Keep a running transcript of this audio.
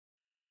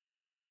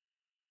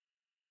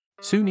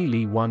Suni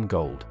Lee won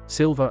gold,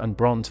 silver and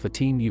bronze for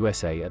Team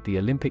USA at the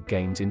Olympic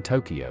Games in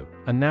Tokyo,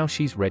 and now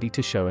she's ready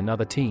to show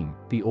another team,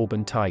 the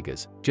Auburn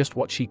Tigers, just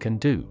what she can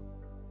do.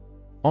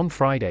 On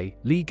Friday,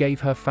 Lee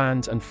gave her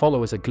fans and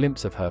followers a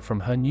glimpse of her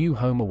from her new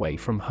home away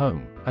from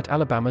home, at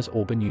Alabama's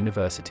Auburn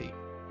University.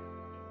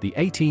 The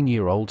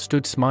 18-year-old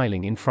stood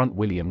smiling in front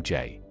William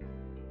J.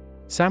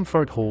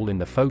 Samford Hall in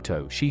the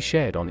photo she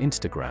shared on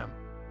Instagram.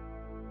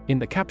 In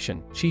the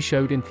caption, she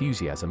showed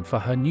enthusiasm for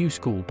her new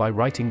school by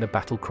writing the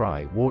battle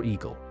cry War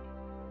Eagle.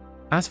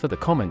 As for the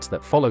comments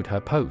that followed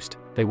her post,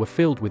 they were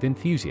filled with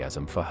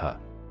enthusiasm for her.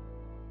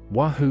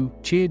 Wahoo!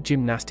 Cheered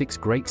gymnastics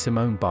great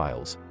Simone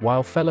Biles,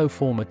 while fellow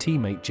former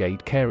teammate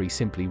Jade Carey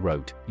simply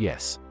wrote,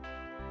 yes.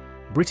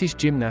 British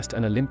gymnast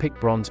and Olympic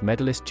bronze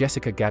medalist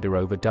Jessica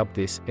Gadirova dubbed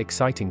this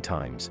exciting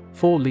times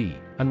for Lee,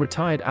 and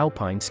retired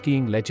alpine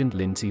skiing legend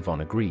Lindsey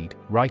Vonn agreed,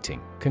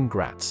 writing,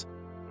 congrats.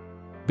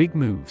 Big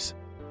moves.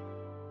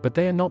 But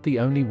they are not the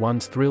only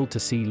ones thrilled to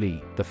see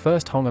Lee, the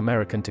first Hong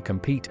American to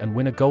compete and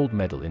win a gold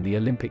medal in the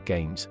Olympic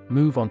Games,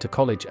 move on to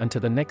college and to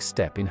the next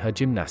step in her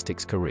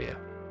gymnastics career.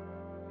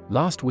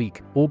 Last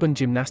week, Auburn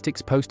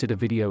Gymnastics posted a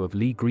video of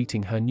Lee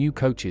greeting her new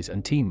coaches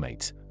and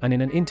teammates, and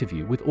in an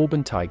interview with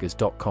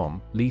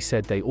AuburnTigers.com, Lee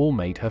said they all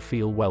made her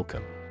feel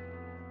welcome.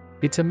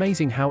 It's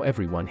amazing how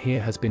everyone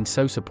here has been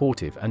so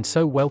supportive and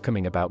so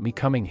welcoming about me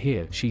coming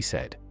here, she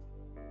said.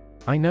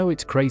 I know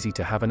it's crazy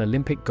to have an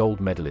Olympic gold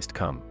medalist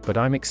come, but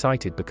I'm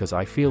excited because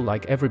I feel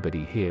like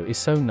everybody here is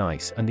so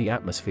nice and the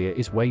atmosphere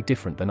is way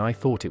different than I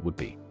thought it would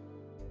be.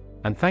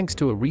 And thanks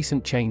to a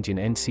recent change in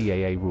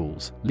NCAA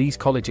rules, Lee's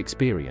college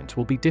experience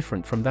will be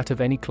different from that of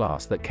any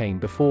class that came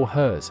before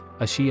hers,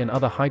 as she and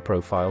other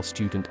high-profile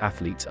student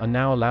athletes are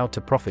now allowed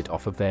to profit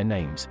off of their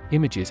names,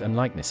 images and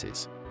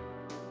likenesses.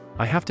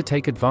 I have to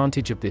take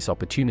advantage of this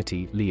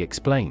opportunity, Lee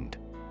explained.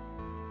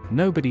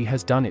 Nobody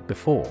has done it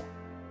before.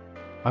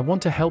 I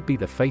want to help be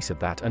the face of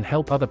that and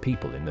help other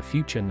people in the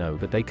future know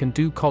that they can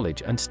do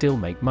college and still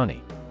make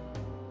money.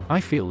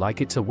 I feel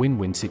like it's a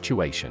win-win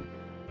situation.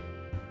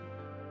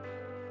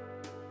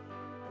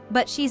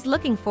 But she's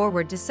looking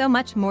forward to so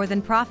much more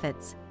than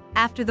profits.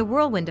 After the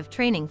whirlwind of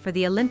training for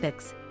the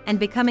Olympics and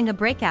becoming a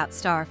breakout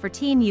star for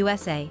Team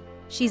USA,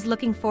 she's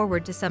looking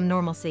forward to some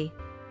normalcy.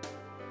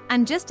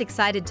 I'm just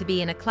excited to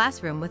be in a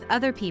classroom with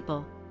other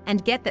people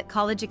and get that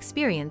college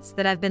experience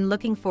that I've been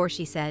looking for,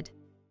 she said.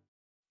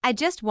 I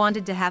just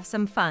wanted to have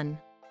some fun.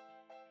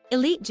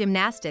 Elite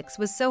gymnastics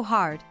was so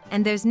hard,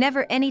 and there's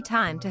never any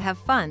time to have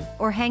fun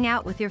or hang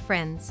out with your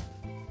friends.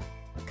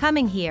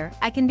 Coming here,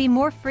 I can be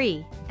more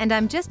free, and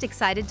I'm just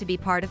excited to be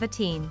part of a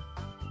team.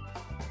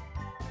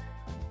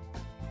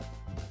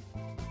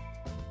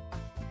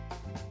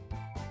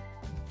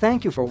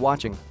 Thank you for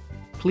watching.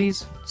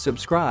 Please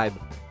subscribe.